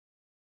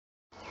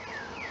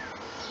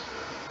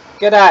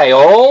G'day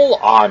all,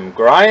 I'm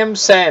Graham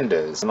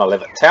Sanders and I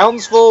live at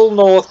Townsville,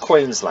 North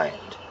Queensland.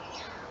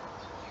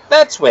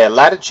 That's where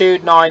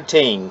latitude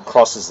 19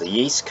 crosses the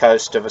east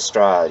coast of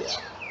Australia.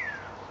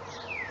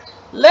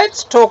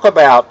 Let's talk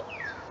about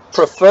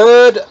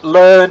preferred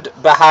learned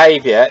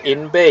behaviour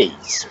in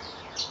bees.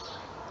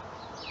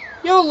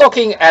 You're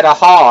looking at a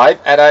hive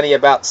at only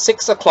about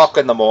 6 o'clock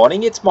in the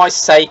morning. It's my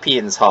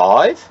Sapiens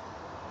hive.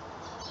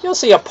 You'll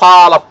see a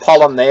pile of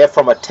pollen there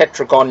from a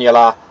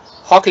tetragonula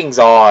Hocking's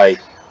eye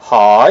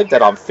hive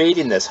that I'm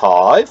feeding this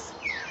hive.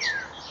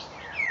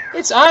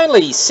 It's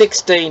only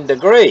 16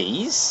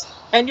 degrees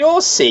and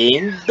you're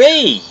seeing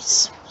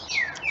bees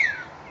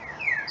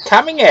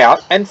coming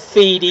out and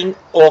feeding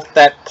off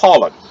that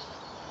pollen.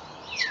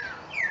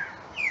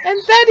 And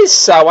that is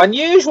so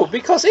unusual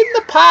because in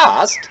the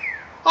past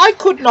I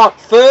could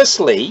not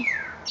firstly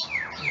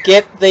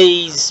get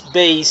these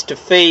bees to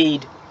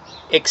feed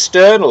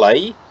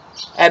externally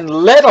and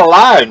let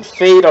alone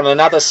feed on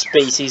another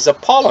species of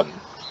pollen.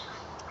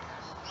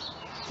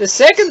 The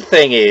second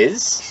thing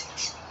is,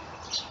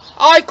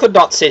 I could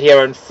not sit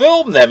here and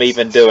film them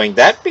even doing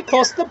that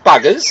because the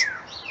buggers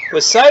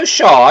were so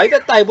shy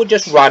that they would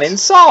just run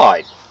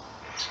inside.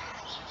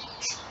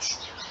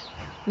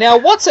 Now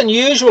what's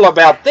unusual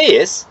about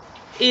this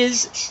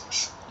is,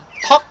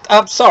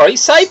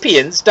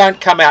 Sapiens don't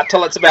come out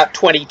till it's about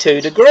 22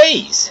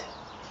 degrees.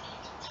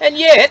 And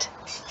yet,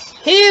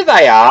 here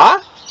they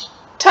are,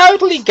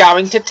 totally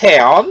going to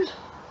town,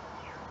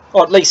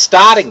 or at least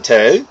starting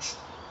to,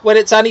 when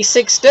it's only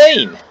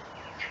 16.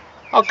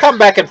 I'll come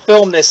back and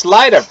film this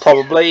later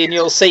probably and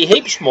you'll see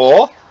heaps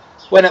more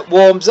when it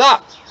warms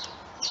up.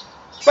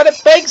 But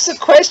it begs the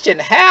question,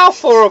 how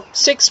for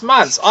 6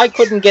 months I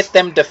couldn't get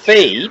them to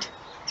feed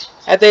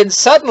and then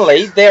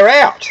suddenly they're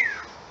out?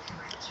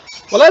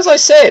 Well, as I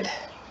said,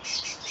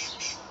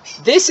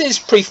 this is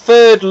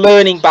preferred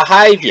learning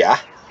behaviour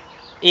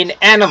in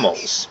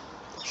animals.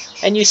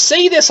 And you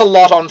see this a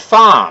lot on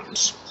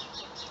farms,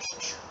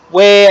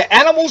 where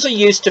animals are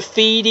used to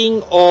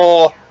feeding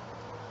or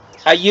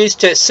are used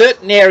to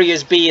certain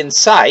areas being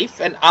safe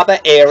and other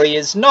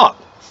areas not.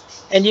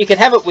 And you can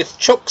have it with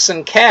chooks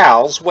and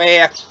cows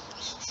where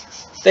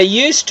they're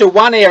used to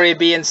one area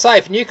being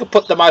safe and you could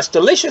put the most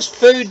delicious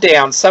food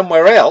down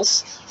somewhere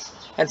else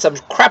and some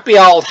crappy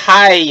old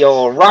hay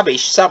or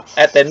rubbish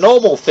at their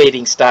normal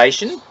feeding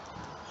station,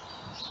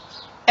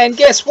 and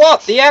guess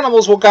what? The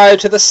animals will go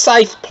to the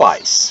safe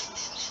place.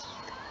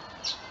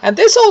 And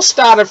this all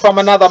started from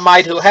another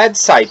mate who had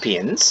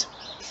Sapiens,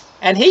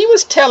 and he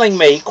was telling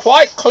me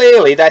quite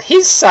clearly that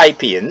his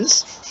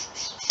Sapiens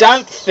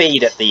don't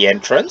feed at the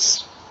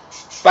entrance,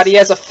 but he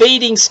has a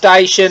feeding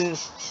station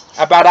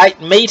about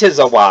 8 meters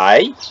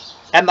away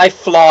and they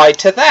fly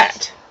to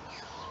that.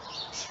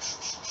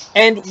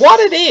 And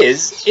what it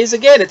is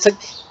again,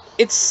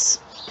 it's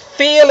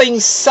feeling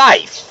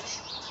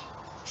safe.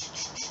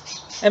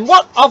 And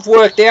what I've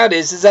worked out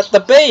is that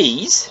the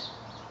bees,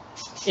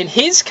 in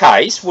his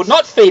case, would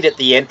not feed at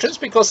the entrance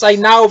because they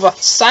know of a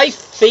safe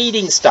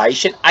feeding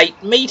station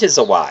 8 meters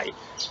away.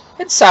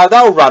 And so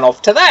they'll run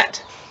off to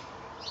that.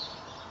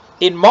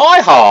 In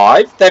my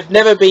hive, they've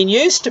never been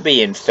used to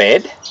being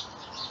fed,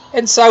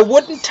 and so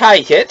wouldn't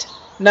take it,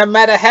 no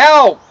matter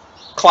how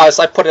close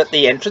I put it at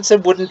the entrance,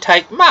 it wouldn't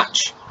take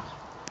much.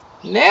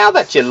 Now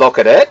that you look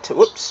at it,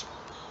 whoops,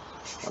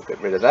 I'll get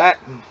rid of that.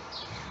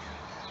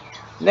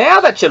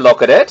 Now that you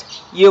look at it,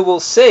 you will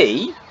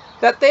see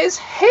that there's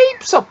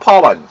heaps of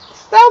pollen.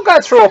 They'll go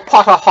through a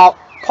pot of hot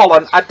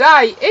pollen a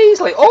day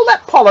easily. All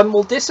that pollen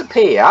will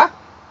disappear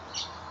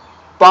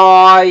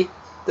by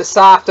this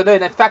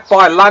afternoon. In fact,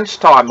 by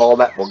lunchtime all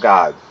that will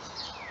go.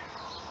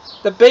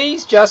 The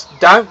bees just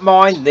don't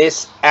mind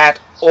this at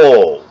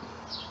all.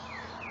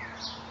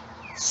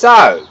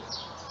 So,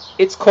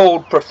 it's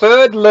called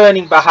preferred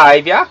learning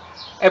behaviour,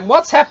 and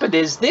what's happened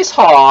is this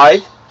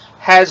hive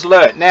has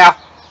learnt. Now,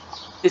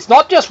 it's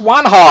not just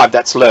one hive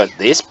that's learnt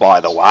this,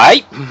 by the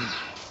way.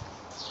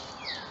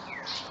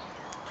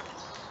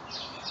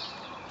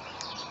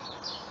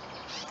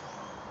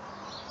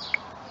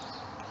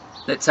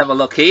 Let's have a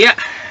look here.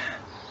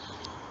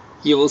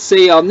 You will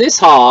see on this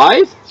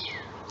hive,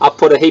 I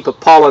put a heap of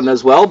pollen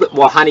as well, a bit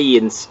more honey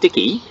and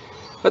sticky.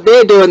 But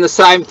they're doing the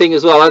same thing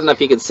as well. I don't know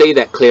if you can see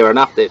that clear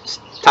enough. It's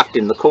tucked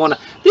in the corner.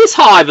 This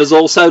hive has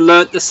also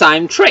learnt the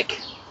same trick.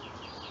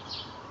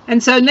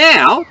 And so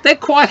now they're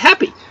quite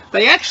happy.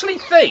 They actually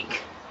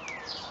think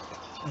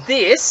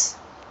this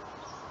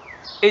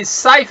is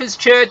safe as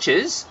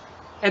churches,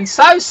 and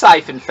so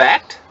safe in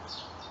fact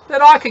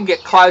that I can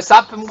get close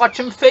up and watch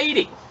them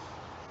feeding.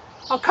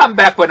 I'll come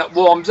back when it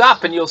warms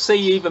up and you'll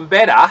see even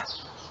better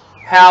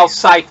how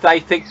safe they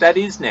think that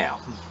is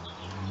now.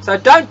 So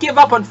don't give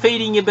up on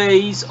feeding your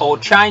bees or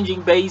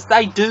changing bees.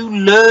 They do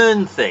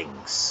learn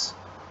things.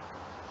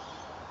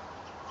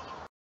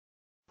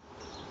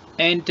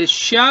 And to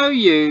show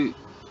you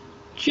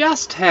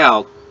just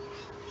how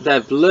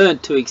they've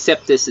learned to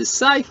accept this as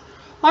safe,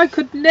 I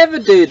could never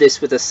do this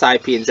with the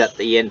Sapiens at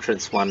the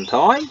entrance one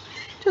time.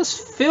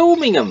 Just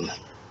filming them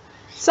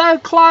so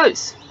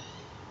close.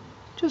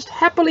 just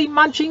happily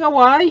munching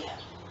away.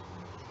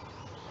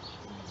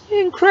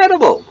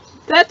 Incredible.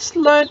 That's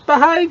learnt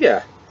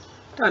behaviour.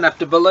 Don't have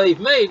to believe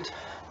me.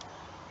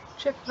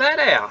 Check that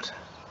out.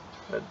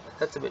 But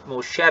that's a bit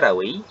more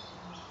shadowy.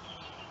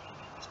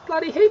 There's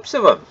bloody heaps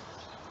of them.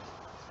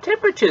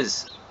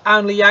 Temperature's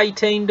only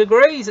 18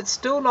 degrees. It's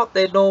still not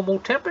their normal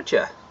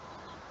temperature.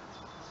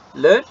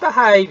 Learnt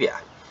behaviour.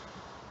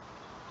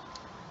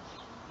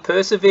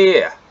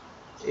 Persevere.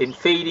 In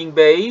feeding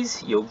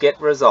bees, you'll get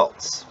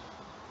results.